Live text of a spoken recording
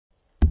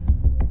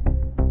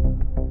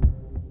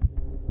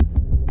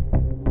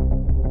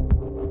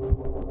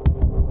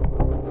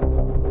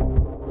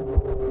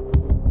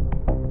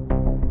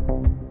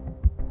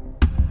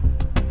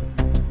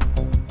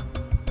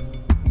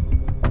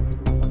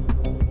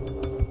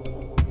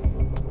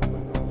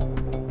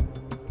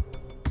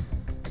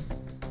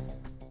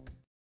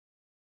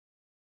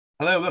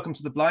Hello, welcome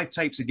to the Blythe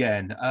tapes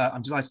again.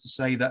 I'm delighted to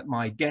say that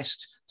my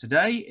guest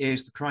today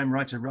is the crime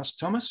writer Russ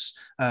Thomas.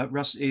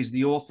 Russ is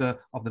the author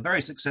of the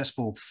very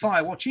successful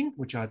Firewatching,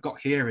 which I've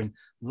got here in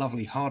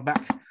lovely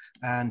hardback,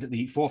 and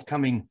the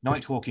forthcoming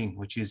Nighthawking,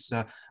 which is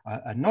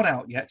not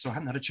out yet, so I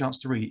haven't had a chance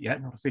to read it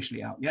yet, not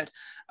officially out yet.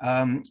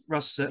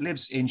 Russ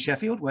lives in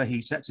Sheffield, where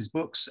he sets his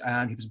books,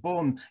 and he was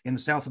born in the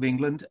south of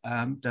England,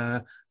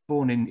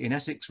 born in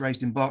Essex,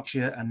 raised in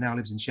Berkshire, and now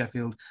lives in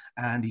Sheffield.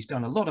 And he's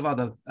done a lot of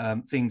other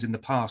things in the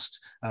past,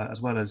 as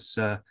well as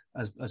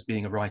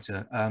being a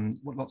writer.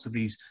 Lots of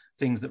these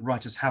things that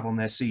writers have on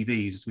their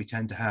CVs, as we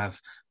tend to have.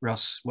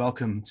 Russ,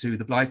 welcome to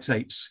the Blythe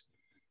tapes.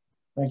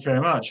 Thank you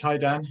very much. Hi,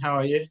 Dan. How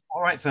are you?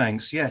 All right,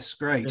 thanks. Yes,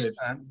 great. Good,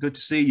 good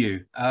to see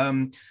you.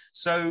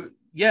 So,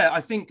 yeah,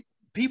 I think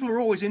people are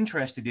always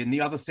interested in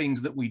the other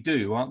things that we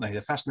do, aren't they?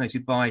 They're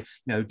fascinated by, you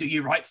know, do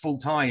you write full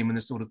time and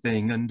this sort of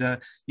thing? And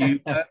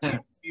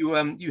you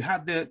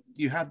had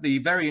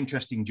the very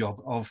interesting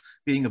job of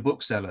being a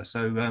bookseller.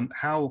 So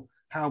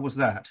how was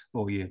that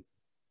for you?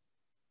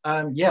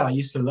 Yeah, I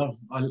used to love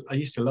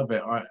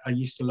it. I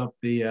used to love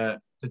the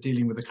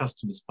dealing with the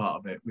customers part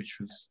of it, which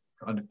was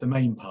kind of the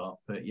main part.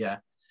 But yeah,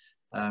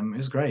 it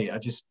was great. I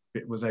just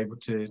was able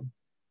to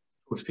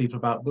talk to people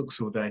about books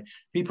all day.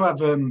 People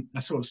have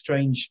a sort of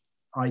strange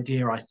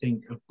idea, I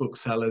think, of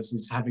booksellers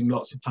as having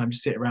lots of time to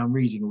sit around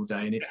reading all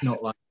day, and it's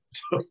not like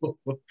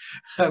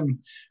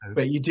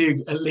but you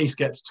do at least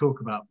get to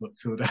talk about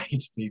books all day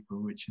to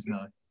people, which is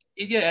nice.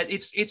 Yeah,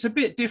 it's a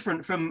bit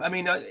different from, I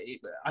mean,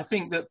 I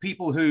think that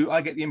people who, I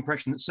get the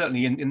impression that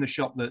certainly in the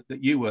shop that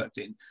you worked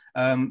in,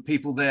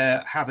 people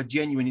there have a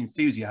genuine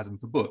enthusiasm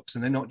for books,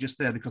 and they're not just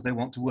there because they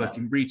want to work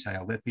in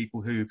retail. They're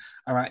people who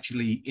are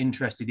actually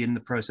interested in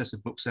the process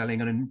of book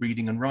selling and in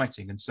reading and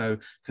writing, and so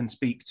can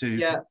speak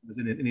to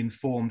in an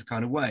informed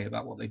kind of way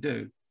about what they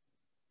do.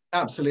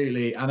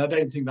 Absolutely, and I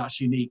don't think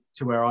that's unique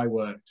to where I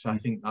worked. I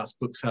think that's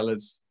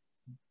booksellers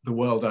the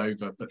world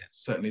over, but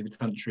certainly the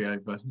country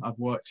over. I've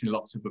worked in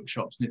lots of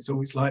bookshops, and it's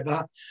always like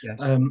that.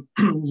 Yes.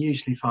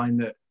 Usually find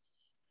that,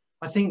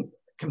 I think,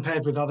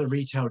 compared with other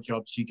retail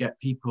jobs, you get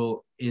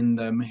people in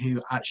them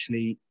who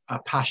actually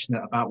are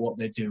passionate about what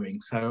they're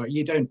doing. So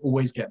you don't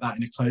always get that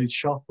in a clothes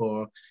shop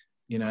or,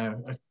 you know,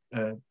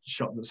 a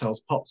shop that sells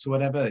pots or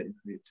whatever.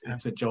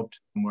 It's a job to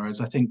them. Whereas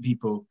I think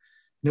people,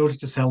 in order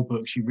to sell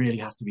books, you really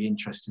have to be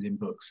interested in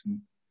books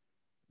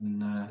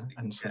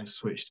and sort of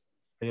switched.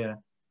 Yeah.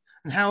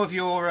 And how have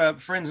your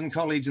friends and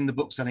colleagues in the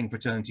bookselling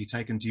fraternity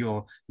taken to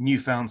your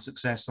newfound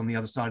success on the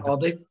other side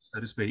of the fence,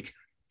 so to speak?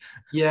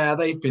 Yeah,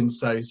 they've been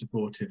so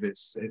supportive.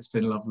 It's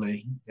been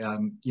lovely.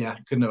 Yeah,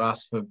 couldn't have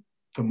asked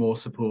for more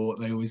support.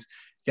 They always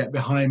get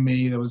behind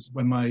me. There was,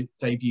 when my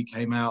debut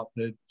came out,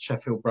 the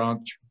Sheffield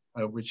branch,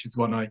 which is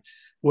one I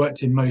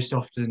worked in most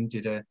often,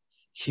 did a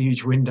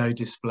huge window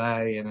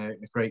display and a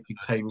great big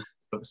table of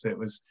books. It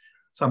was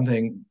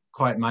something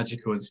quite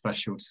magical and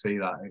special to see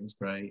that. It was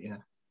great, yeah.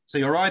 So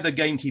you're either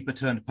gamekeeper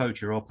turned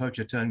poacher or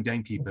poacher turned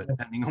gamekeeper,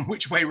 depending on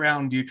which way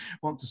round you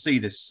want to see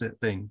this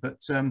thing. But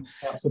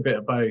that's a bit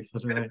of both.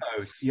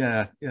 Both,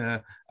 yeah,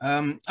 yeah.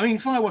 I mean,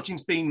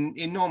 Firewatching's been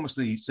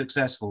enormously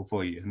successful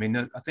for you. I mean,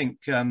 I think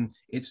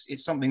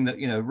it's something that,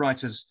 you know,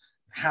 writers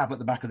have at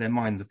the back of their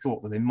mind, the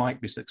thought that they might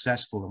be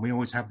successful, and we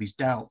always have these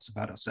doubts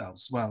about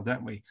ourselves as well,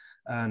 don't we?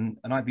 And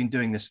I've been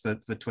doing this for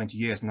 20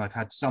 years, and I've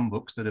had some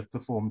books that have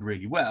performed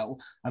really well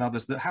and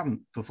others that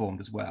haven't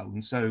performed as well.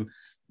 And so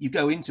you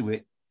go into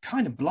it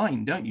kind of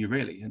blind, don't you,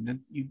 really? And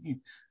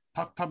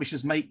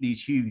publishers make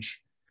these huge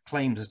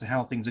claims as to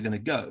how things are going to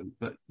go,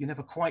 but you're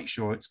never quite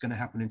sure it's going to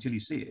happen until you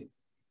see it.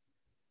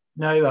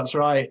 No, that's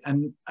right.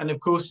 And of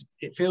course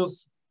it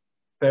feels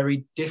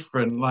very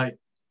different, like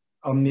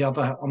on the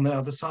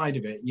other side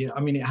of it. Yeah,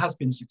 I mean, it has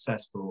been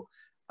successful,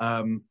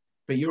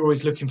 but you're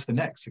always looking for the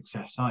next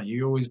success, aren't you?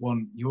 You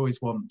always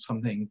want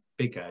something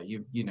bigger,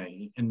 you know,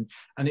 and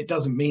it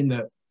doesn't mean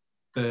that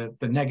the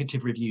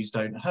negative reviews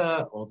don't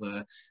hurt, or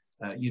the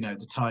you know,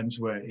 the times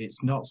where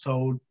it's not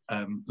sold,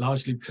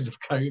 largely because of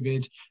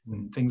COVID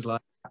and things like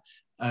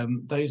that.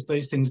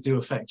 Those things do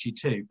affect you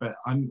too. But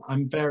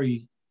I'm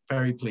very,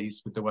 very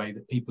pleased with the way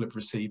that people have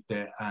received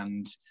it,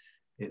 and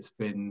it's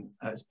been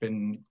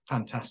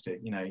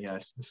fantastic. You know,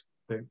 yes,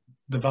 the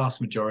vast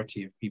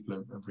majority of people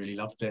have really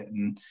loved it,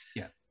 and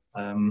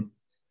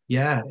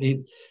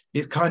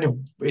it's kind of,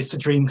 it's a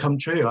dream come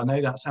true. I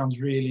know that sounds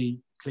really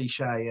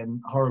cliche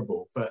and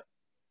horrible, but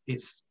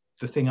it's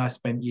the thing I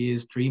spent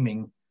years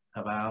dreaming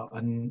about,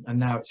 and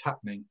now it's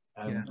happening,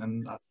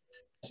 and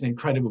it's an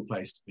incredible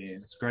place to be in.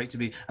 It's great to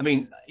be. I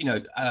mean, you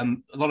know, a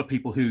lot of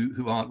people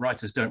who aren't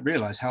writers don't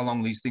realize how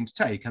long these things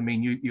take. I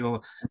mean, you're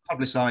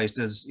publicized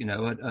as, you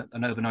know,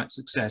 an overnight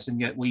success,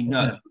 and yet we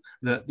know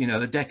that, you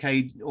know, a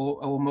decade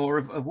or more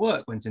of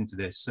work went into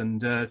this.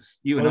 And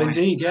you and I,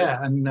 indeed, yeah.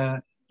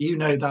 And you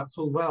know that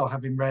full well,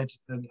 having read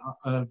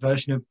a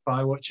version of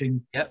Firewatching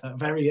Yep. at a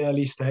very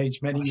early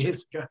stage many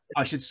years ago.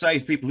 I should say,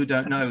 for people who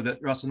don't know,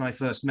 that Russ and I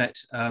first met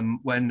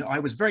when I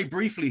was very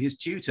briefly his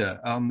tutor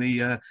on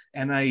the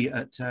MA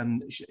at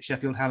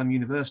Sheffield Hallam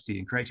University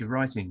in creative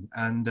writing.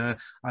 And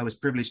I was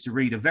privileged to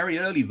read a very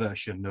early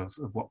version of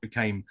what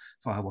became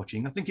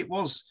Firewatching. I think it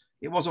was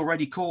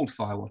already called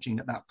Firewatching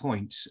at that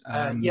point.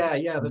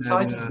 Yeah, the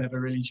title's never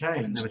really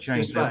changed. Never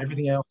changed. Just about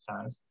everything else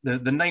has.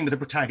 The name of the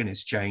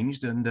protagonist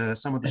changed, and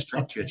some of the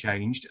structure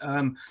changed.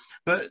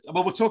 But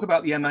well, we'll talk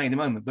about the MA in a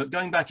moment. But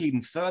going back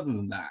even further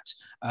than that,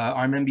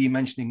 I remember you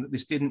mentioning that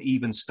this didn't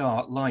even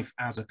start life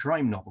as a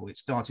crime novel. It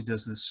started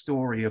as the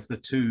story of the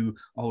two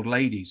old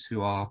ladies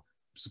who are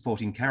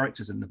supporting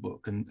characters in the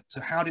book. And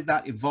so, how did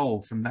that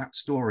evolve from that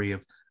story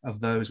of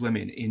those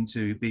women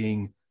into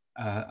being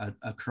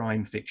a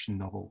crime fiction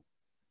novel?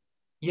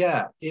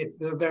 Yeah,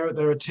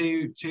 there are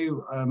two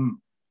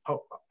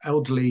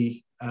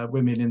elderly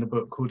women in the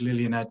book called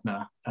Lily and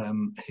Edna,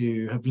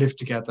 who have lived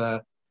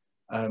together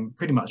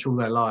pretty much all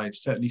their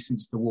lives, certainly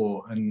since the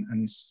war,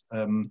 and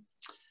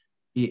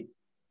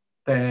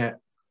they're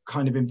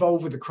kind of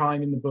involved with the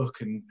crime in the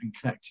book and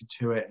connected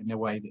to it in a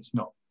way that's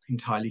not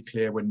entirely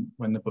clear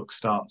when the book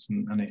starts,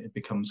 and it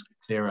becomes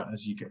clearer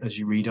as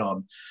you read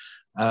on.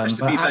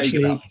 But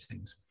actually, about these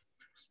things.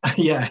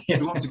 Yeah.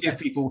 We want to give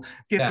people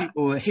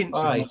hints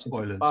of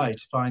spoilers to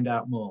find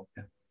out more.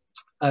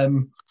 Yeah.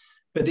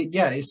 But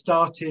it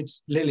started.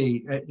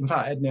 Lily, in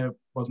fact, Edna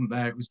wasn't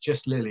there. It was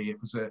just Lily. It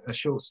was a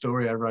short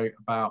story I wrote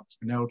about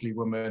an elderly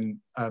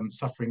woman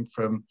suffering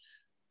from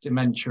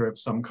dementia of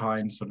some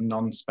kind, sort of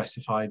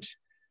non-specified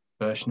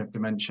version of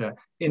dementia,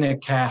 in a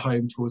care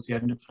home towards the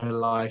end of her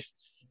life,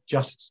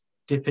 just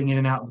dipping in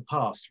and out of the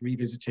past,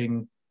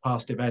 revisiting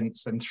past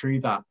events, and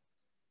through that,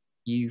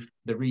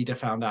 the reader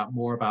found out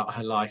more about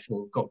her life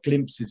or got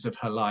glimpses of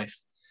her life.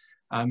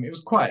 It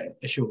was quite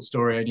a short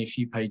story, only a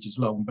few pages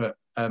long, but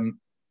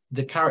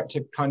the character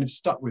kind of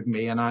stuck with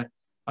me, and I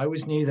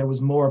always knew there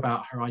was more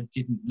about her I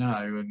didn't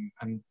know,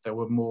 and there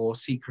were more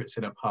secrets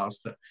in her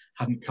past that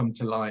hadn't come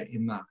to light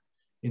in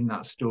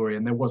that story,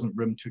 and there wasn't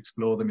room to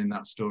explore them in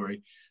that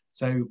story.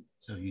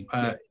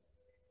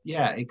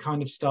 It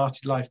kind of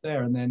started life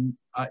there, and then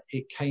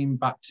it came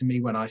back to me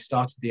when I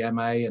started the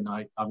MA, and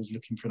I was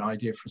looking for an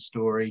idea for a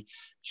story.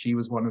 She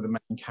was one of the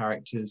main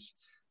characters,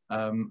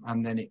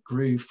 and then it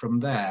grew from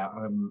there.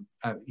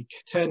 It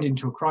turned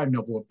into a crime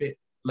novel a bit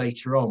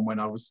later on, when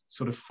I was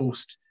sort of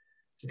forced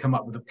to come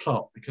up with a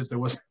plot because there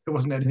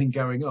wasn't anything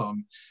going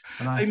on.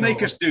 And they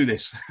make us do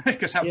this,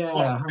 make us have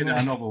plots in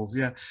our novels.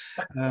 Yeah.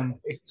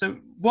 So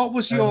what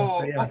was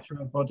your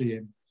throw a body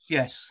in?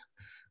 Yes.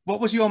 What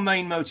was your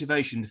main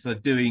motivation for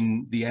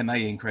doing the MA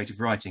in creative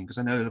writing? Because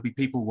I know there'll be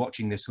people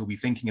watching this who'll be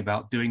thinking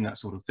about doing that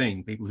sort of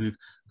thing, people who've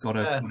got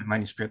a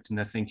manuscript and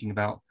they're thinking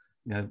about,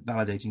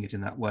 validating it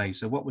in that way.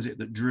 So what was it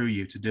that drew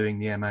you to doing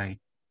the MA?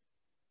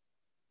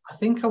 I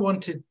think I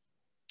wanted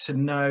to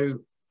know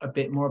a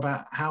bit more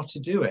about how to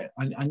do it.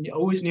 I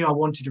always knew I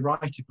wanted to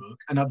write a book,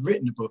 and I'd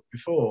written a book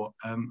before.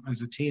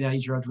 As a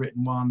teenager, I'd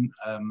written one.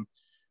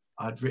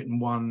 I'd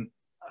written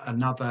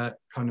another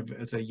kind of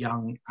as a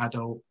young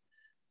adult.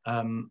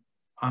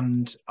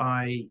 And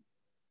I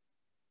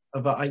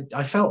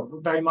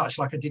felt very much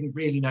like I didn't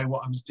really know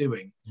what I was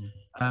doing.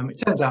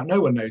 It turns out no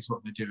one knows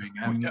what they're doing,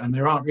 and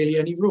there aren't really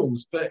any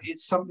rules, but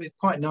it's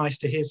quite nice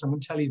to hear someone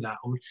tell you that,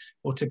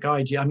 or to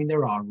guide you. I mean,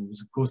 there are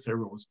rules, of course there are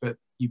rules, but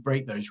you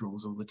break those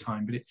rules all the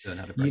time, but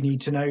you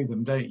need to know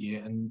them, don't you?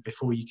 And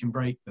before you can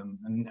break them,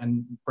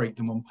 and break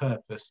them on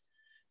purpose.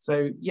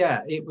 So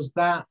yeah, it was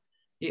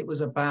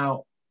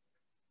about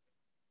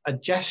a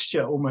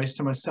gesture almost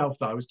to myself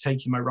that I was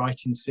taking my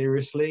writing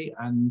seriously,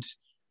 and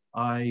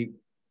I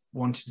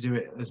wanted to do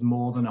it as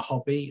more than a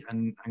hobby,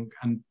 and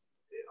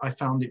I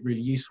found it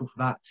really useful for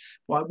that.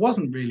 What I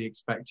wasn't really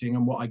expecting,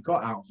 and what I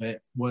got out of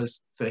it,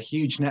 was the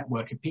huge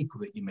network of people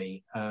that you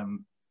meet,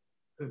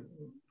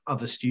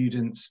 other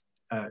students,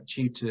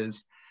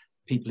 tutors,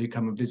 people who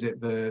come and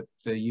visit the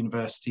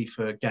university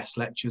for guest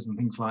lectures and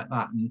things like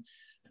that, and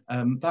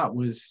that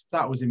was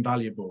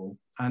invaluable.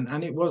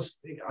 And it was,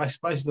 I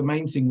suppose the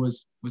main thing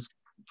was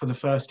for the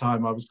first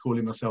time I was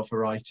calling myself a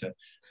writer,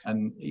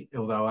 and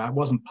although I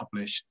wasn't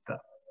published,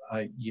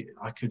 I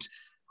could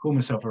call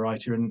myself a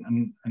writer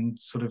and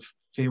sort of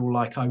feel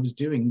like I was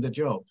doing the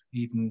job,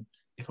 even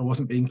if I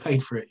wasn't being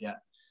paid for it yet.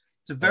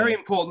 It's a very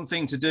important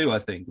thing to do, I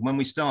think. When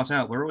we start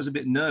out, we're always a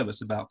bit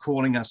nervous about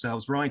calling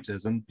ourselves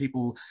writers, and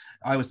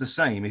I was the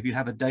same. If you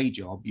have a day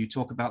job, you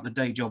talk about the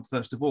day job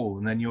first of all,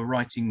 and then your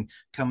writing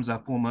comes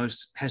up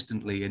almost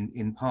hesitantly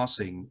in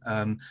passing.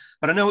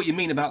 But I know what you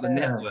mean about the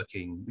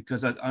networking,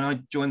 because I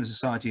joined the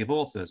Society of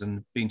Authors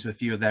and been to a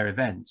few of their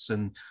events,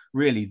 and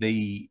really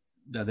the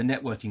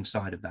networking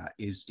side of that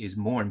is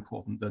more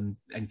important than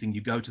anything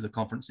you go to the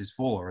conferences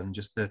for, and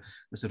just the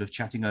sort of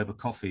chatting over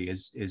coffee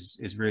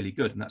is really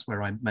good. And that's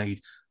where I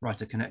made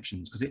writer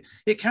connections, because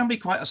it can be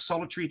quite a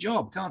solitary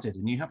job, can't it?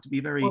 And you have to be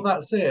very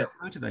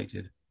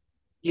motivated.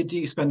 You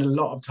do spend a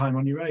lot of time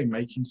on your own,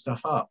 making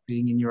stuff up,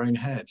 being in your own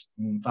head,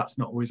 and that's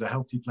not always a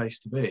healthy place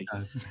to be.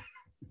 No.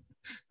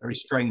 Very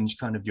strange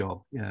kind of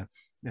job. Yeah.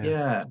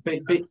 Yeah,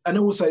 but and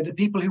also the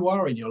people who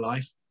are in your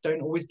life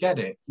don't always get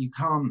it. You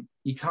can't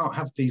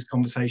have these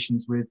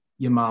conversations with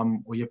your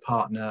mum or your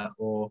partner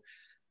or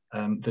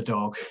the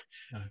dog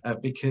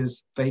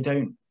because they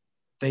don't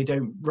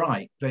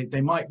write.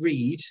 They might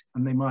read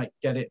and they might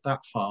get it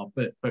that far,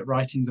 but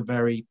writing's a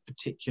very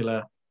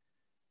particular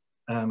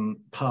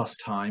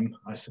pastime,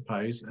 I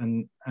suppose.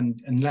 And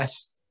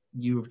unless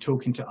you're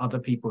talking to other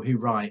people who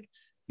write,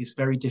 it's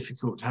very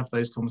difficult to have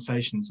those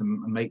conversations and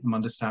make them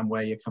understand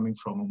where you're coming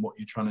from and what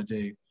you're trying to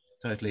do.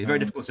 Totally. Very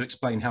difficult to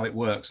explain how it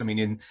works. I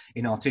mean,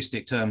 in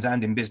artistic terms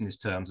and in business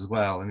terms as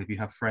well. And if you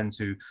have friends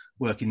who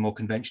work in more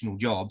conventional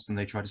jobs and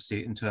they try to see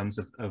it in terms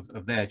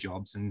of their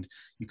jobs, and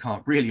you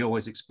can't really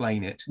always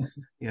explain it.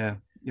 Yeah.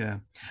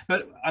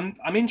 But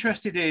I'm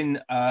interested in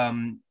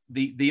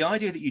the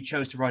idea that you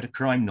chose to write a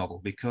crime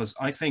novel, because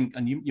I think,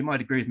 and you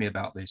might agree with me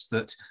about this,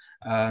 that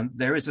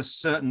there is a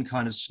certain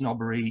kind of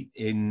snobbery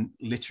in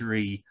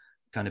literary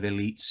kind of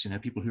elites,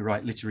 people who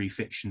write literary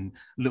fiction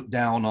look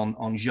down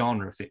on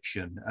genre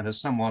fiction. And as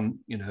someone,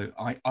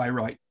 I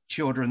write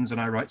children's and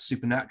I write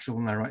supernatural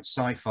and I write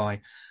sci-fi,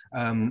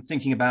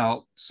 thinking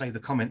about, say, the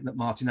comment that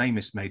Martin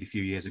Amis made a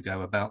few years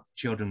ago about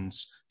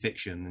children's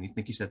fiction. And I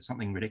think he said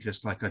something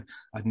ridiculous like,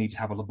 I'd need to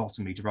have a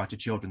lobotomy to write a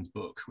children's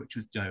book, which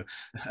was,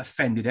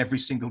 offended every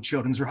single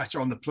children's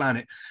writer on the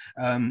planet.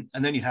 And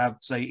then you have,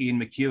 say,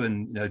 Ian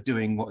McEwan,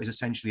 doing what is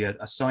essentially a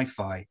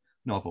sci-fi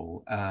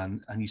novel,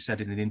 and he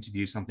said in an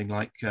interview something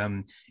like,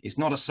 it's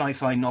not a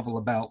sci-fi novel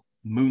about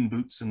moon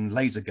boots and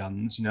laser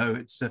guns,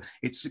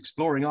 it's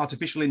exploring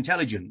artificial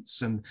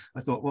intelligence. And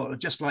I thought, well,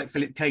 just like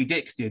Philip K.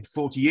 Dick did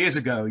 40 years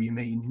ago, you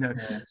mean,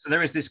 Yeah. So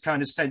there is this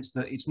kind of sense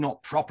that it's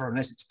not proper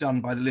unless it's done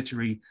by the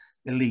literary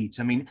elite.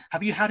 I mean,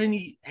 have you had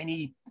any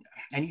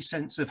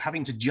sense of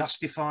having to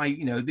justify,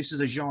 this is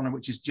a genre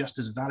which is just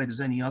as valid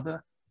as any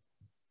other?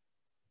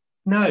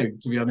 No,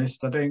 to be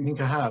honest, I don't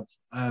think I have.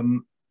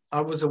 I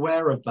was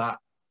aware of that,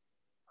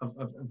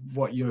 of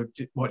what you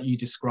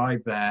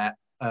described there,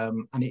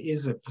 and it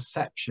is a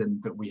perception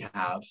that we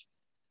have,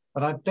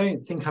 but I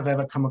don't think I've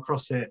ever come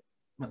across it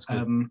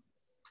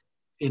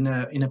in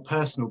a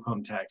personal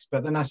context.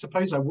 But then I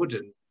suppose I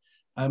wouldn't.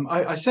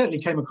 I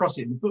certainly came across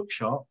it in the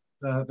bookshop.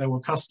 There were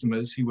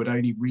customers who would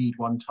only read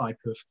one type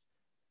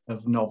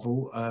of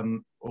novel,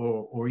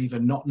 or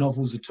even not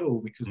novels at all,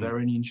 because they're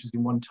only interested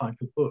in one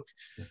type of book.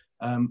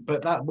 Yeah.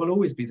 But that will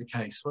always be the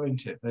case,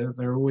 won't it? There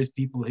are always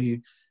people who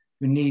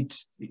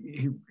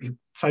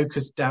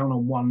focus down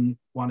on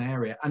one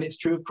area. And it's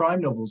true of crime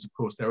novels, of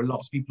course. There are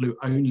lots of people who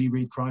only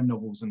read crime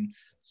novels and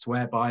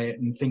swear by it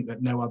and think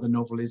that no other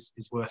novel is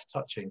worth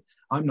touching.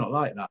 I'm not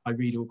like that. I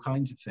read all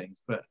kinds of things,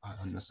 but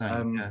I'm the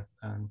same.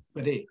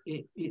 But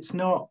it's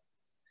not.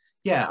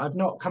 Yeah, I've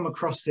not come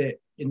across it.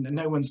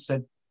 No one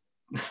said.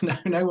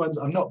 No one's.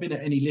 I've not been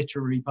at any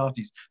literary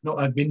parties. Not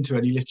that I've been to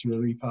any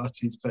literary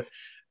parties, but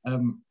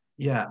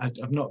yeah,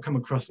 I've not come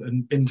across it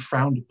and been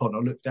frowned upon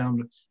or looked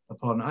down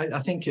upon. I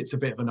think it's a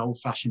bit of an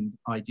old-fashioned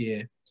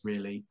idea,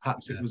 really.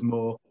 Perhaps it was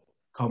more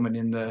common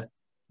in the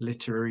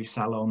literary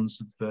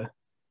salons of the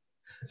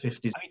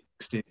 50s,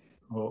 60s,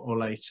 or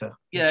later.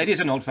 Yeah, it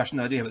is an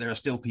old-fashioned idea, but there are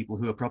still people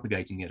who are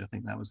propagating it. I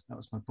think that was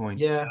my point.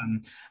 Yeah.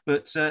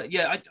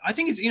 Yeah, I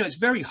think it's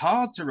very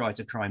hard to write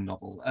a crime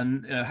novel,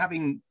 and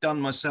having done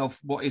myself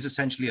what is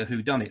essentially a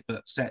whodunit,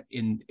 but set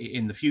in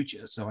the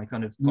future, so I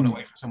kind of got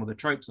away from some of the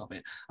tropes of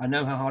it. I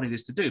know how hard it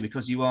is to do,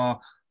 because you are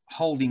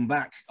holding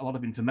back a lot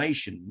of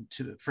information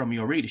from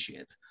your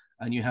readership,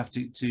 and you have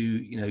to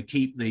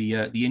keep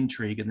the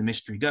intrigue and the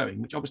mystery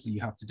going, which obviously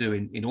you have to do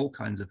in all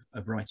kinds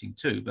of writing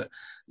too. But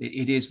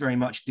it is very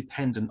much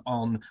dependent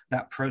on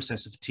that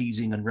process of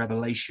teasing and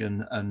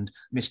revelation and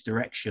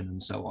misdirection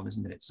and so on,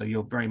 isn't it? So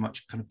you're very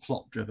much kind of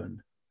plot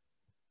driven.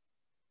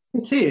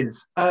 It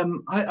is.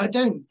 I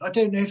don't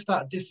know if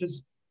that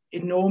differs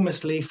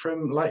enormously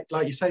from, like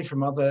you say,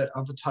 from other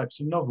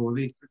types of novel.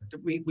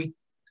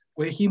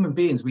 We're human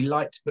beings. We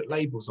like to put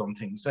labels on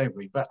things, don't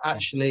we? But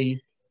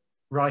actually,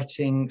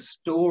 writing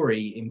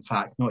story, in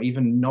fact, not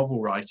even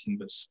novel writing,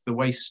 but the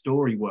way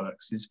story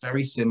works is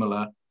very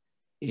similar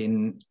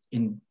in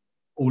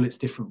all its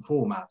different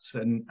formats.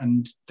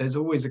 And there's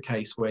always a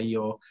case where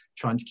you're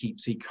trying to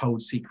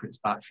hold secrets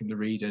back from the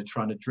reader,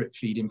 trying to drip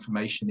feed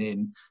information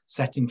in,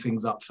 setting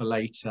things up for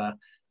later.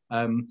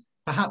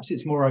 Perhaps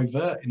it's more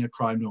overt in a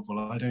crime novel,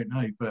 I don't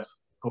know, but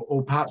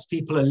or perhaps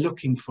people are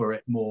looking for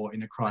it more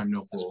in a crime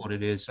novel. That's what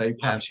it is. So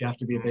perhaps you have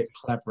to be a bit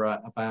cleverer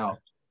about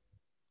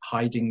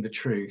hiding the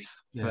truth.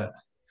 Yeah. But,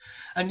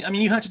 and I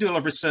mean, you had to do a lot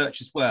of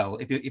research as well.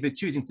 If you're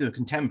choosing to do a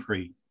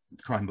contemporary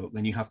crime book,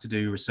 then you have to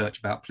do research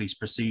about police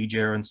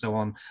procedure and so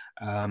on.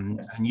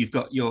 And you've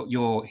got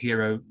your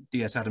hero,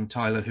 D.S. Adam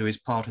Tyler, who is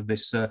part of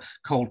this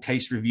cold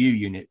case review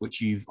unit,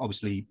 which you've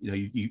obviously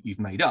you've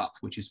made up,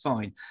 which is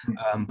fine.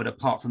 But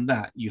apart from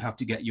that, you have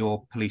to get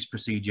your police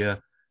procedure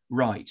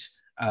right.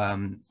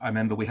 I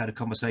remember we had a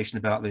conversation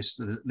about this,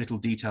 the little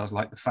details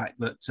like the fact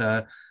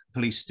that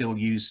police still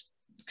use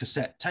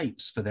cassette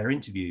tapes for their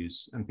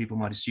interviews, and people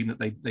might assume that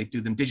they do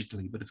them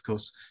digitally, but of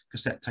course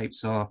cassette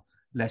tapes are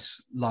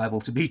less liable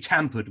to be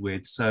tampered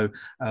with. So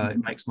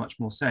it makes much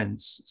more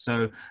sense.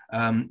 So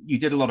you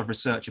did a lot of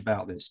research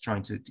about this,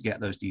 trying to get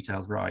those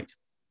details right.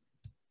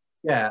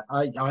 Yeah,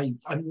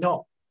 I'm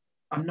not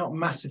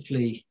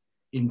massively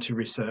into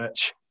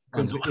research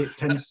because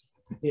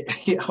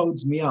it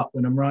holds me up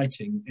when I'm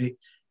writing.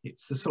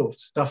 It's the sort of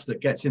stuff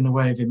that gets in the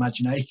way of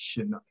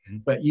imagination.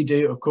 But you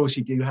do, of course,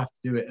 you do have to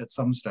do it at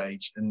some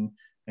stage and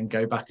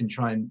go back and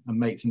try and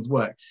make things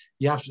work.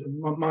 You have to.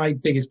 My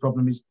biggest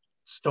problem is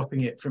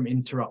stopping it from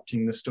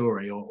interrupting the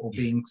story or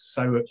being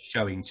so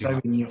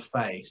in your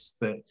face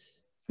that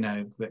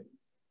that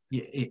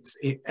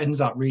it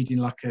ends up reading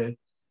like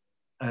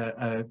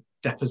a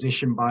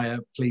deposition by a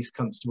police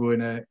constable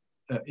in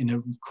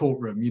a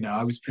courtroom.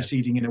 I was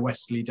proceeding in a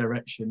westerly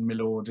direction, my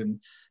lord,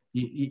 and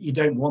you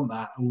don't want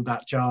all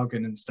that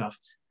jargon and stuff.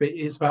 But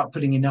it's about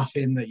putting enough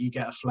in that you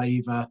get a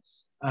flavour,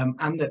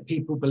 and that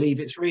people believe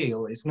it's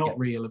real. It's not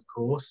real, of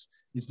course.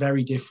 It's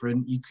very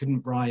different. You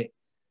couldn't write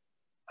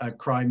a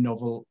crime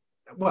novel.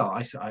 Well,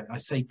 I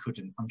say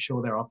couldn't. I'm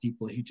sure there are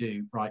people who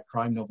do write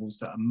crime novels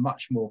that are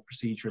much more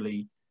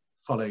procedurally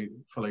follow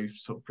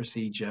sort of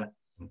procedure.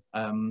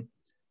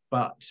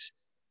 But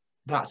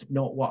that's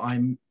not what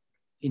I'm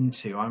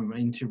into. I'm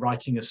into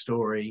writing a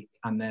story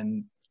and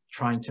then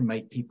trying to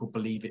make people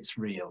believe it's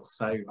real.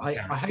 So I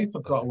hope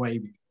I've got away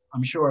with it.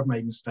 I'm sure I've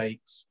made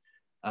mistakes.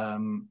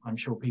 I'm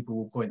sure people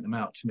will point them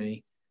out to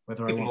me,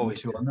 whether I want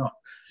them to or not.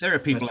 There are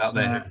people out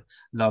there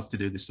who love to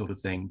do this sort of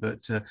thing,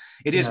 but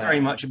it is very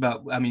much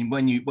about. I mean,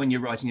 when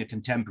you're writing a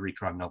contemporary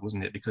crime novel,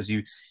 isn't it? Because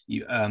you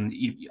can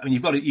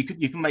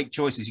make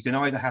choices. You can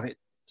either have it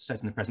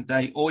set in the present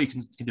day, or you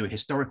can do a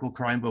historical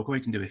crime book, or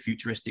you can do a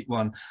futuristic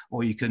one,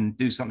 or you can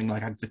do something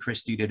like Agatha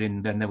Christie did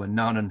in Then There Were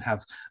None and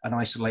have an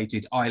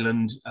isolated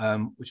island,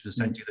 which was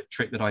essentially the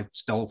trick that I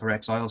stole for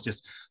Exiles,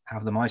 just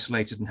have them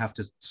isolated and have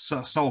to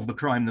solve the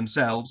crime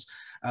themselves.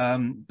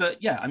 But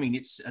yeah, I mean,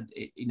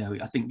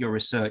 I think your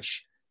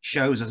research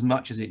shows as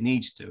much as it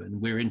needs to,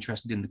 and we're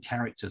interested in the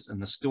characters and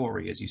the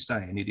story, as you say,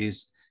 and it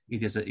is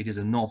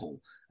a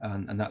novel,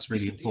 and that's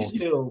really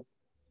important.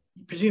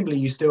 Presumably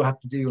you still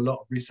have to do a lot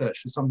of research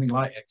for something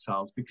like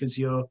Exiles, because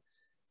you've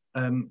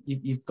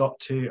got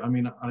to, I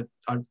mean,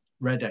 I've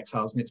read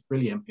Exiles and it's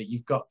brilliant, but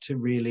you've got to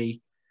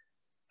really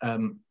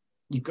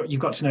you've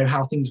got to know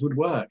how things would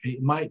work.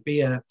 It might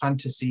be a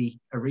fantasy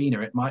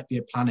arena, it might be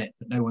a planet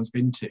that no one's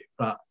been to,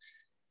 but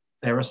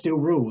there are still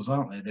rules,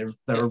 aren't there?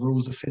 There are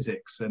rules of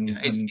physics and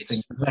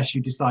things, unless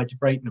you decide to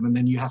break them, and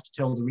then you have to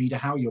tell the reader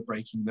how you're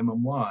breaking them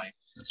and why.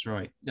 That's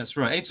right.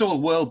 It's all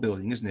world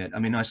building, isn't it? I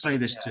mean, I say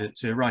this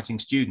to writing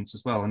students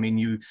as well. I mean,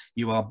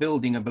 you are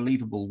building a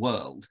believable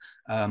world.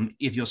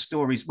 If your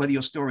stories, whether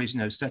your stories,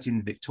 set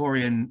in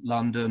Victorian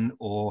London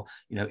or,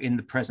 in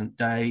the present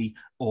day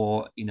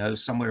or,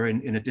 somewhere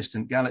in a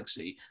distant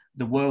galaxy,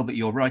 the world that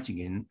you're writing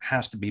in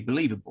has to be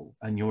believable,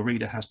 and your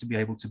reader has to be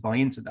able to buy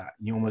into that.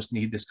 And you almost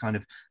need this kind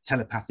of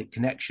telepathic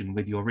connection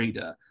with your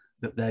reader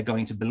that they're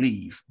going to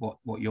believe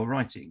what you're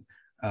writing.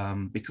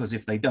 Because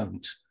if they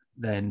don't,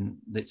 then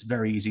it's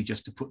very easy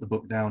just to put the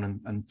book down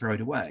and throw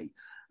it away.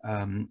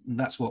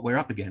 That's what we're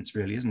up against,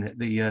 really, isn't it?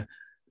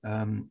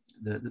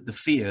 The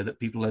fear that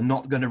people are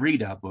not going to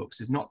read our books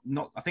is not.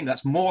 I think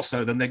that's more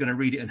so than they're going to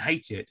read it and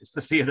hate it. It's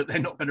the fear that they're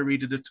not going to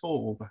read it at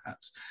all,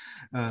 perhaps.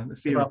 The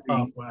fear of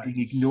being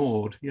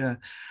ignored. Yeah.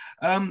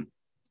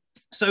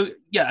 So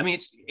yeah, I mean,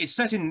 it's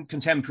set in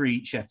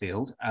contemporary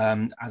Sheffield.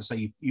 As I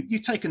say,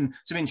 you've taken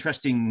some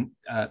interesting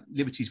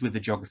liberties with the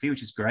geography,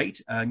 which is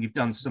great. You've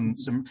done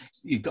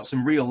you've got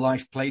some real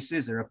life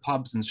places. There are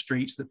pubs and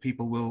streets that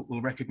people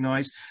will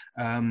recognise.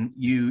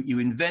 You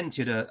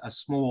invented a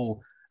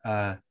small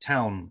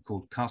town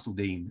called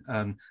Castledene.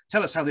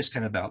 Tell us how this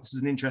came about. This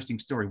is an interesting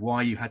story.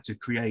 Why you had to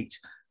create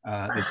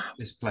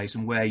this place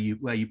and where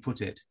you put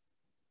it.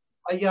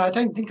 Yeah, I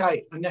don't think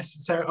I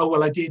necessarily. Oh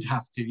well, I did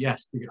have to.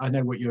 Yes, I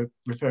know what you're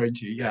referring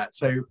to. Yeah,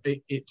 so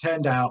it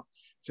turned out.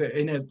 So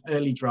in an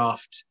early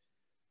draft,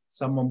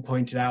 someone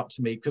pointed out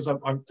to me, because I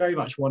very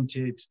much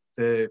wanted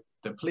the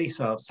police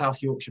are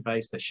South Yorkshire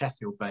based, they're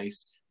Sheffield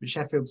based, but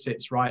Sheffield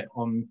sits right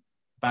on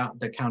about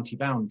the county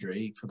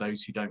boundary. For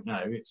those who don't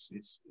know, it's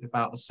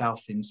about as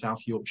south in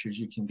South Yorkshire as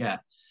you can get,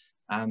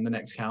 and the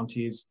next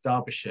county is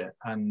Derbyshire,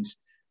 and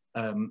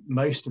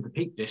most of the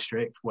Peak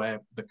District, where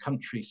the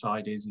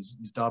countryside is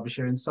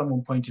Derbyshire. And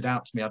someone pointed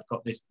out to me, I'd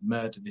got this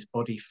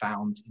body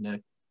found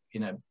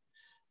in a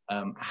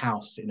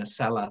house in a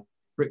cellar,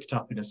 bricked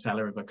up in a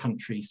cellar of a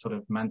country sort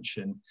of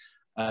mansion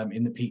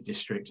in the Peak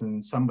District.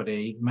 And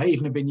somebody, may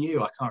even have been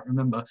you, I can't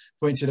remember,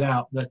 pointed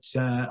out that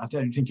I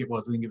don't think it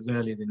was. I think it was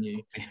earlier than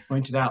you.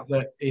 Pointed out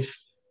that if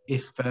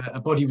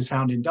a body was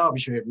found in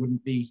Derbyshire, it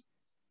wouldn't be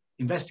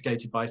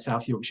investigated by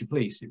South Yorkshire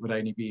Police. It would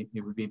be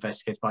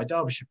investigated by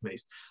Derbyshire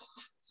Police.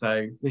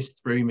 So this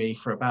threw me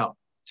for about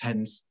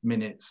 10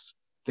 minutes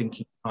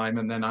thinking time,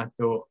 and then I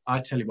thought, I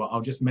tell you what, I'll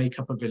just make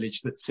up a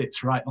village that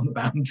sits right on the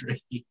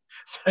boundary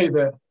so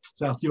that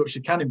South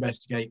Yorkshire can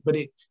investigate. But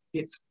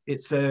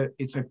it's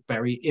a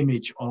very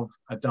image of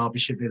a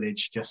Derbyshire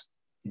village just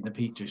in the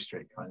Peak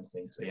District kind of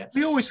thing. So yeah,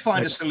 we always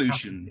find a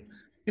solution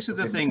This is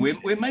the thing,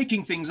 we're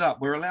making things up.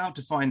 We're allowed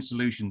to find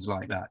solutions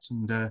like that.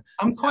 And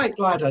I'm quite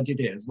glad I did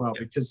it as well,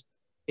 yeah. because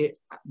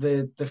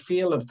the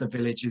feel of the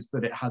village is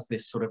that it has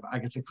this sort of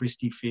Agatha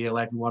Christie feel.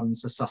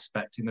 Everyone's a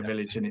suspect in the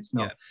village, and it's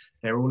not. Yeah.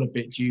 They're all a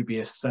bit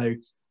dubious. So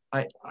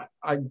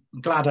I'm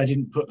glad I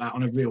didn't put that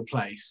on a real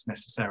place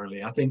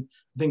necessarily. I think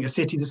a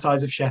city the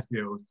size of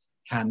Sheffield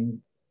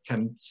can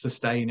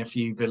sustain a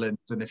few villains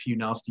and a few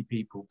nasty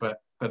people, but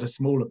a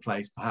smaller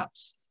place,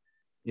 perhaps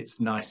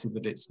it's nicer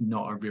that it's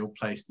not a real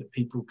place that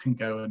people can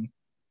go and,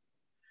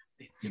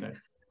 you know.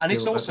 And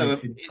it's also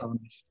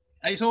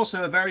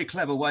a very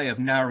clever way of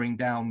narrowing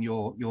down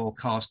your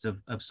cast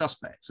of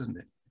suspects, isn't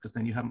it? Because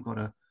then you haven't got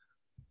a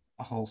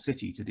whole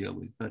city to deal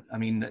with. But I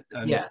mean,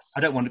 yes,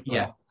 I don't want to.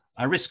 Yeah. Well,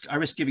 I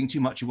risk giving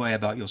too much away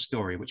about your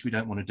story, which we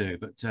don't want to do.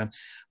 But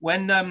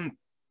when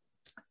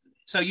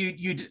so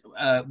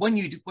when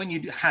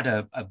you had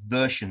a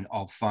version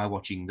of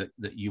Firewatching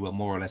that you were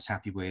more or less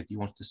happy with, you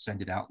wanted to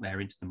send it out there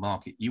into the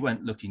market. You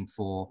went looking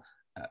for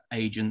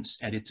agents,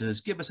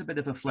 editors. Give us a bit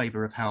of a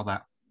flavour of how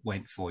that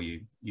went for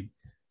you. You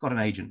got an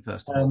agent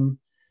first of all.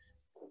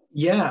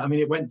 Yeah, I mean,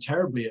 it went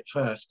terribly at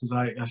first, because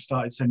I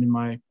started sending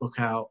my book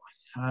out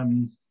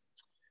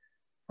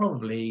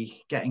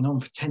probably getting on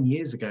for 10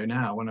 years ago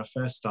now, when I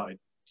first started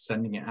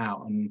sending it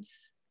out, and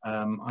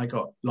I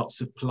got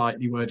lots of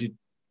politely worded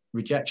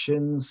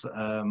rejections.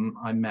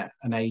 I met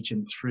an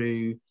agent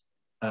through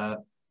the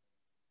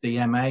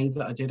MA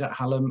that I did at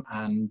Hallam,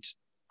 and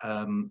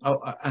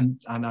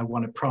I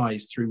won a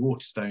prize through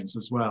Waterstones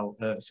as well,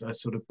 a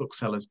sort of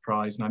booksellers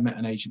prize, and I met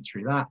an agent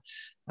through that,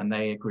 and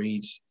they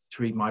agreed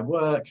to read my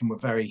work and were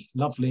very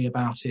lovely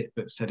about it,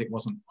 but said it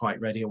wasn't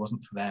quite ready, it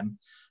wasn't for them,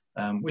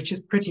 which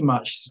is pretty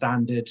much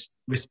standard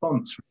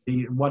response.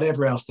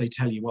 Whatever else they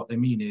tell you, what they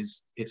mean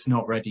is it's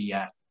not ready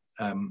yet,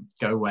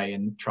 go away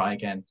and try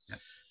again. Yeah.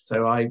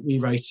 So I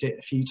rewrote it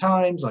a few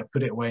times, I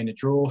put it away in a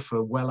drawer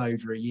for well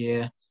over a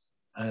year,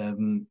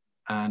 and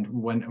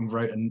went and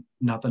wrote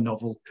another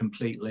novel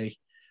completely.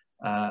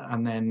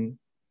 And then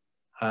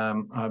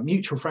a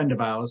mutual friend of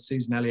ours,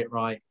 Susan Elliott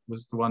Wright,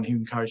 was the one who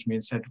encouraged me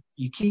and said,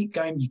 you keep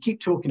going, you keep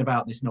talking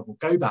about this novel,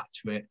 go back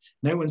to it.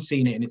 No one's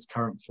seen it in its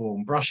current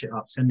form, brush it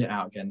up, send it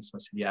out again. So I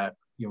said, yeah,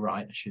 you're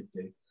right, I should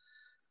do.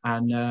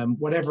 And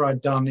whatever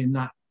I'd done in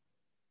that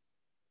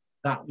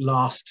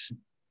last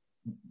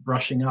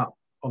brushing up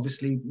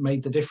obviously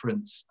made the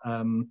difference.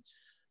 Or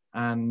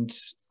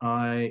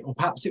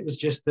perhaps it was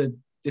just the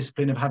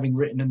discipline of having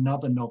written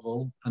another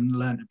novel and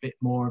learned a bit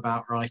more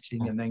about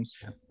writing, and then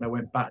when I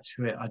went back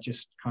to it, I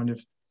just kind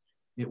of,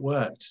 it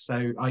worked.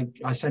 So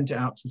I sent it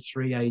out to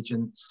 3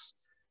 agents,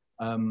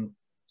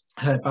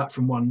 heard back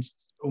from one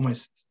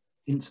almost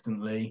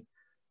instantly,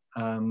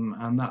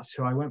 and that's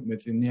who I went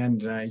with in the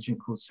end, an agent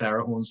called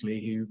Sarah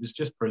Hornsley, who was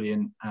just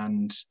brilliant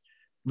and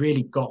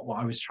really got what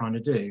I was trying to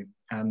do.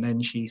 And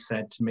then she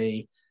said to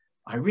me,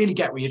 I really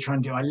get what you're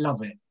trying to do, I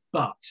love it,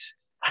 but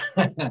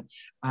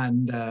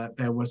and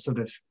there were sort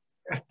of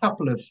a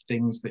couple of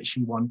things that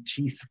she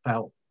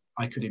felt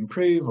I could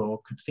improve or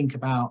could think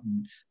about,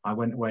 and I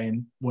went away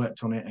and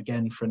worked on it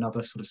again for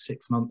another sort of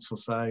 6 months or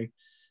so,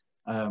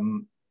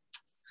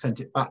 sent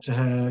it back to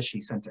her,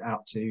 she sent it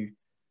out to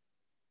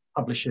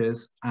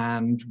publishers,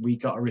 and we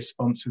got a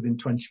response within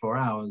 24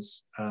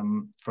 hours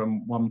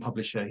from one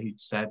publisher who'd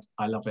said,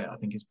 I love it, I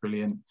think it's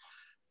brilliant.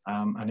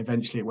 And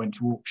eventually it went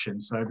to auction.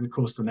 So over the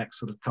course of the next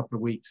sort of couple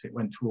of weeks, it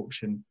went to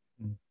auction.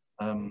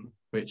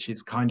 Which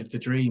is kind of the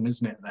dream,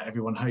 isn't it, that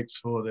everyone hopes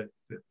for, that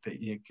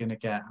you're going to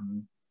get.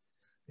 And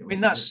I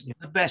mean, that's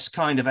the best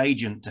kind of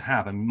agent to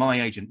have. I mean,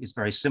 my agent is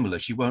very similar.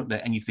 She won't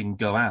let anything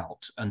go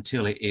out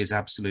until it is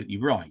absolutely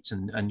right.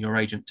 And your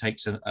agent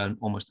takes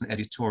almost an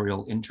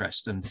editorial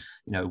interest, and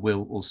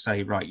will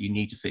say, right, you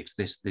need to fix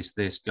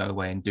this, go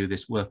away and do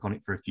this, work on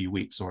it for a few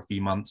weeks or a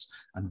few months,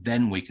 and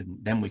then we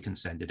can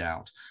send it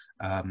out.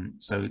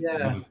 So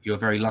yeah. You're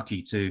very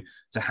lucky to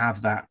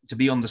have that, to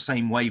be on the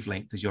same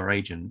wavelength as your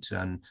agent,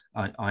 and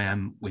I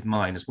am with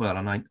mine as well.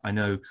 And I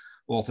know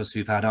authors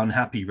who've had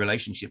unhappy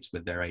relationships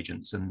with their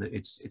agents, and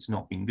it's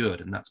not been good,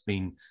 and that's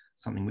been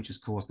something which has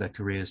caused their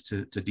careers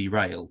to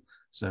derail.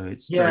 So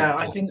it's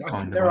I think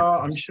there are.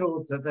 I'm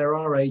sure that there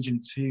are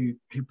agents who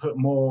put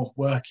more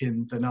work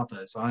in than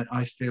others.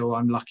 I feel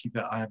I'm lucky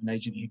that I have an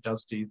agent who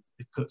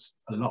puts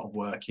a lot of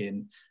work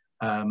in,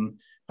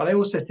 but I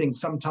also think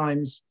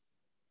sometimes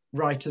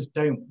writers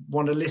don't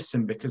want to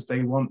listen because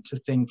they want to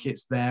think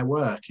it's their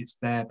work, it's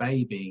their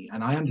baby,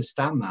 and I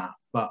understand that.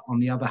 But on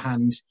the other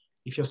hand,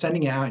 if you're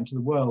sending it out into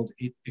the world,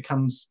 it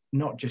becomes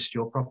not just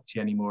your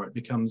property anymore. It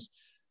becomes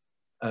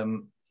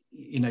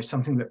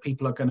something that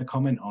people are going to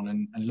comment on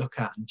and look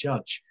at and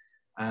judge.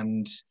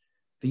 And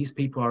these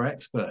people are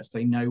experts.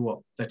 They know what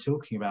they're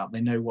talking about.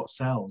 They know what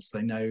sells.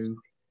 They know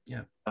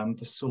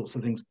the sorts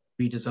of things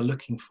readers are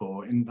looking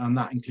for, and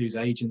that includes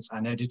agents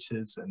and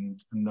editors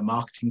and the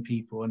marketing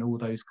people and all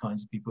those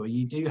kinds of people.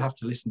 You do have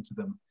to listen to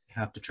them. You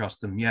have to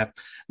trust them. Yeah.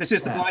 This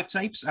is the Blythe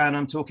Tapes, and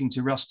I'm talking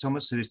to Russ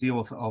Thomas, who is the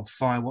author of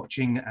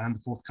Firewatching and the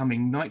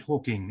forthcoming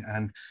Nighthawking,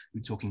 and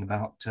we're talking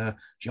about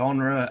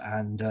genre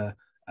and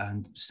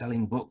and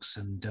selling books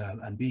and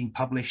being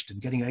published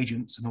and getting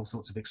agents and all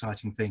sorts of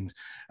exciting things.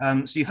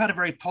 So you had a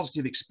very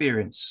positive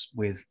experience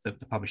with the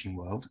publishing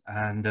world,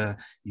 and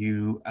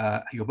your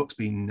book's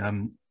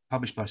been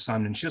published by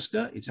Simon &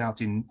 Schuster. It's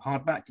out in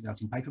hardback, it's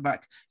out in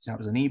paperback, it's out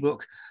as an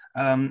ebook.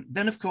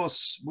 Then, of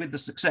course, with the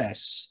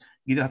success,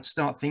 you have to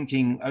start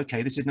thinking,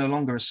 okay, this is no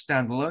longer a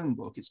standalone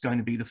book, it's going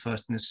to be the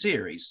first in a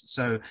series.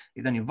 So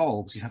it then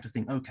evolves. You have to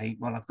think, okay,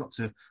 well, I've got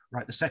to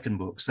write the second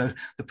book. So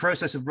the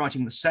process of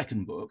writing the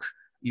second book,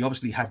 you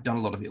obviously had done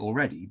a lot of it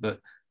already, but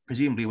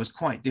presumably it was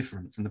quite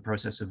different from the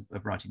process of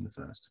writing the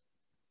first.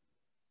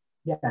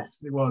 Yes,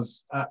 it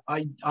was.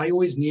 I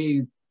always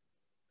knew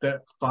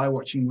that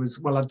Firewatching was,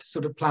 well, I'd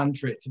sort of planned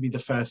for it to be the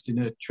first in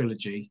a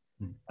trilogy,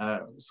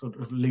 sort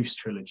of loose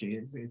trilogy.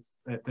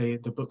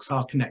 The books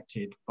are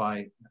connected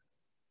by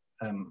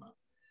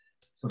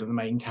sort of the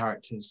main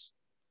character's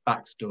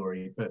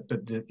backstory, but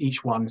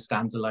each one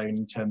stands alone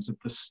in terms of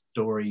the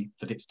story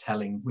that it's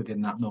telling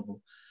within that novel.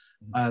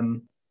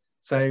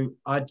 So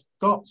I'd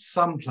got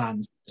some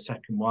plans for the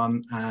second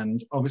one,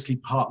 and obviously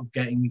part of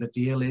getting the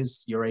deal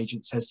is your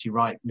agent says to you,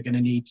 right, we're going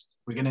to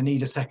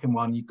need a second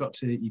one. You've got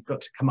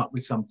to come up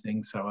with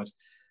something. So I'd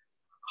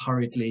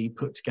hurriedly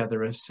put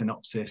together a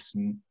synopsis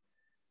and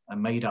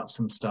made up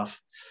some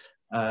stuff.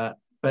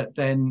 But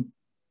then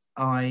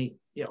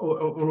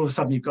all of a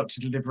sudden you've got to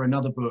deliver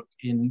another book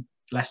in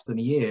less than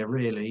a year,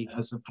 really,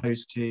 as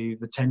opposed to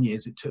the 10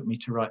 years it took me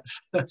to write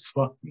the first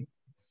one.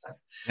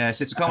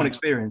 Yes, it's a common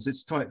experience.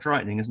 It's quite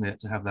frightening, isn't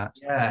it, to have that?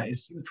 Yeah,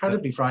 it's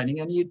incredibly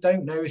frightening, and you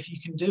don't know if you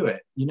can do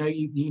it. You know,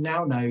 you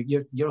now know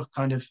your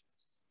kind of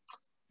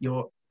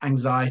your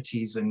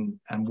anxieties and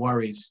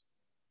worries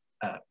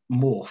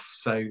morph.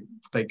 So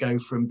they go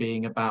from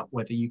being about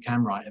whether you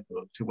can write a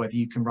book to whether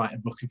you can write a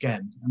book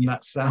again. And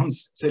that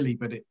sounds silly,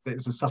 but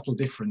there's a subtle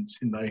difference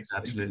in those.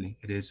 Absolutely,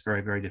 it is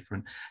very, very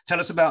different. Tell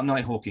us about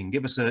Nighthawking.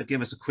 Give us a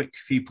quick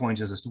few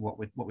pointers as to what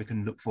we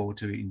can look forward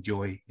to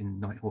enjoy in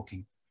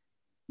Nighthawking.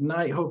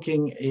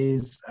 Nighthawking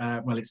is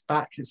well, it's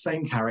back. It's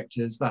same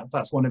characters.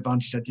 That's one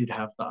advantage I did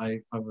have, that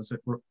I was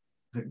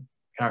the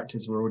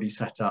characters were already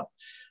set up.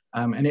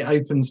 And it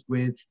opens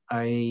with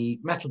a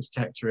metal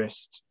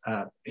detectorist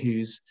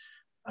who's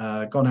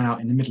gone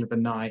out in the middle of the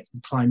night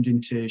and climbed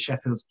into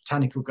Sheffield's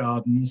botanical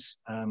gardens,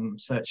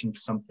 searching for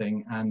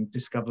something, and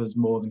discovers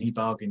more than he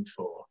bargained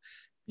for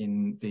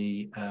in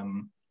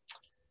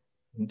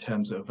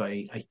terms of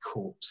a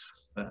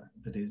corpse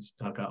that is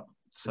dug up.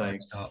 So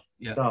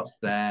starts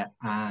there,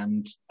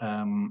 and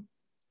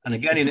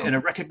again in a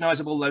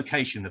recognisable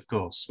location, of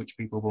course, which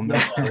people will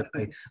know if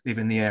they live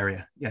in the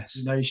area. Yes,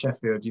 you know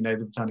Sheffield, you know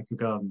the botanical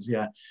gardens.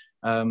 Yeah.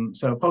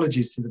 So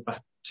apologies to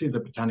the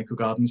botanical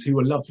gardens, who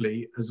were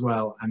lovely as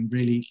well, and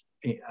really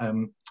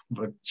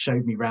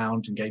showed me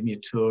round and gave me a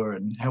tour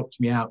and helped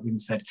me out and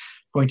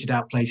pointed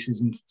out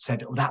places and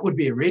said, "Oh, that would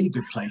be a really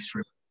good place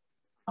for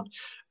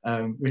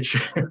him," which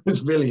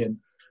was brilliant.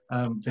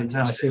 But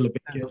I feel a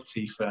bit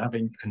guilty for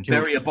having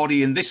bury a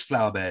body in this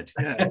flower bed.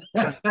 Yeah,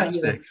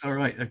 fantastic. Yeah. All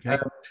right, okay.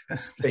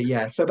 But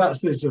yeah, so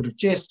that's the sort of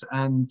gist.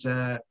 And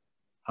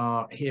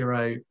our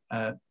hero,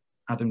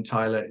 Adam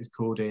Tyler, is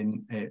called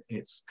in.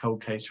 It's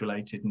cold case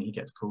related, and he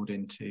gets called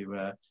in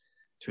to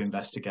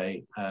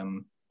investigate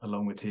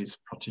along with his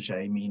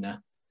protege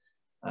Mina.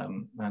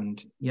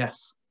 And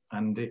yes,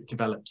 and it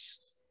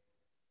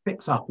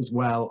picks up as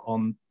well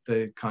on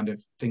the kind of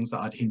things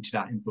that I'd hinted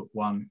at in book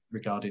one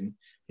regarding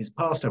his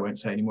past. I won't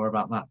say any more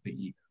about that, but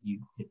it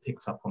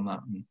picks up on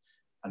that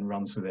and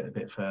runs with it a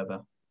bit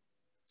further.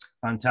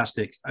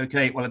 Fantastic.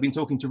 Okay, well, I've been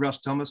talking to Russ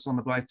Thomas on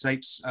the Blythe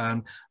tapes.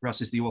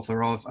 Russ is the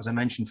author of, as I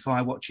mentioned,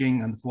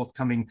 Firewatching and the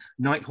forthcoming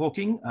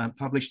Nighthawking,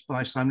 published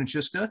by Simon &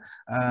 Schuster.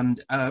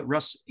 And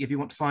Russ, if you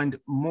want to find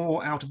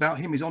more out about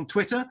him, he's on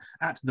Twitter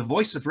at The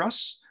Voice of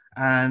Russ.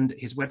 And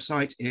his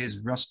website is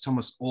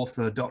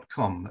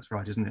russthomasauthor.com. That's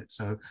right, isn't it?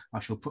 So I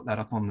shall put that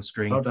up on the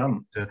screen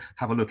to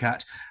have a look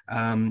at,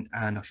 and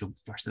I shall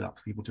flash that up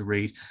for people to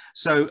read.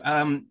 So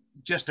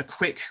just a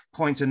quick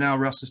pointer now,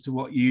 Russ, as to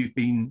what you've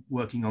been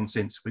working on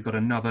since. We've got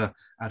another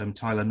Adam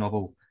Tyler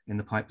novel in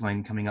the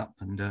pipeline coming up,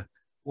 and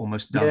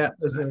almost done. Yeah,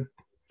 there's a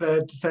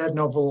third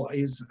novel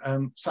is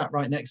sat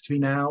right next to me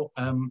now,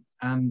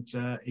 and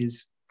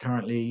is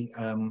currently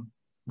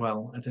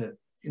well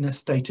in a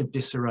state of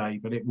disarray,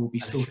 but it will be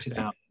sorted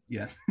out.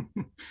 Yeah.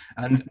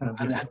 and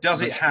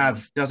does it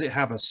have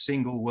a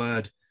single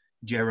word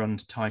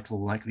gerund title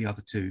like the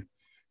other two?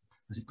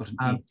 Has it got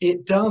an E?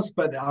 It does,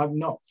 but I'm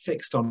not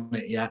fixed on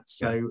it yet,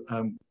 so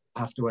I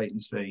have to wait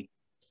and see.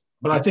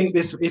 But I think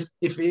this,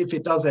 if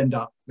it does end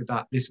up with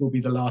that, this will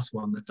be the last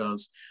one that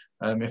does.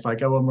 If I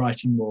go on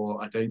writing more,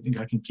 I don't think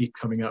I can keep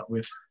coming up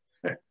with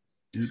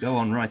do go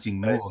on writing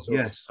more.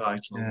 Yes.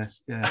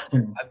 Titles. Yeah.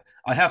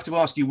 I have to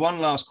ask you one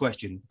last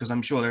question, because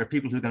I'm sure there are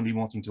people who are going to be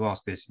wanting to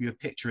ask this. If you're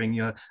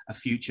picturing a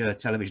future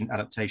television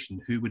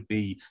adaptation, who would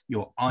be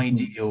your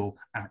ideal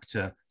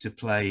actor to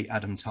play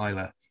Adam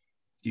Tyler?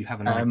 Do you have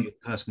an ideal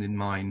person in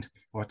mind,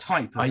 or a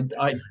type of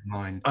in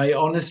mind? I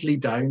honestly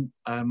don't.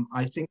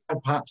 I think I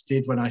perhaps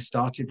did when I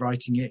started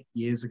writing it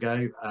years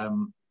ago,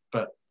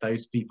 but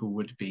those people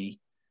would be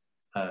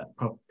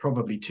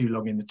probably too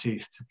long in the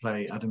tooth to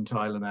play Adam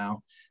Tyler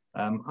now.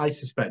 I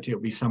suspect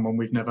it'll be someone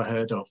we've never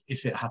heard of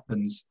if it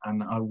happens,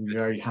 and I will be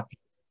very happy.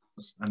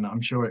 And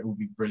I'm sure it will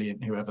be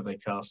brilliant, whoever they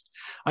cast.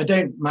 I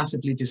don't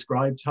massively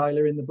describe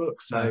Tyler in the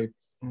book, so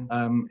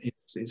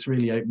it's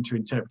really open to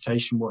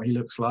interpretation what he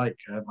looks like.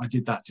 I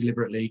did that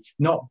deliberately,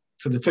 not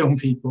for the film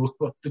people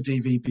or the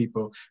TV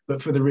people,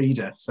 but for the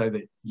reader, so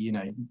that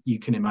you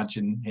can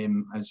imagine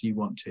him as you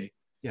want to.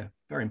 Yeah,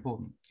 very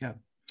important. Yeah.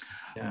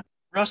 Yeah.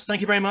 Russ,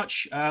 thank you very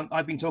much.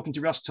 I've been talking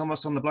to Russ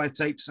Thomas on the Blythe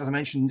tapes. As I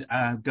mentioned,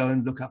 go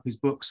and look up his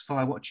books,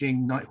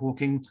 Firewatching,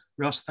 Nighthawking.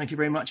 Russ, thank you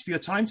very much for your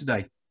time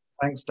today.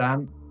 Thanks,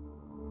 Dan.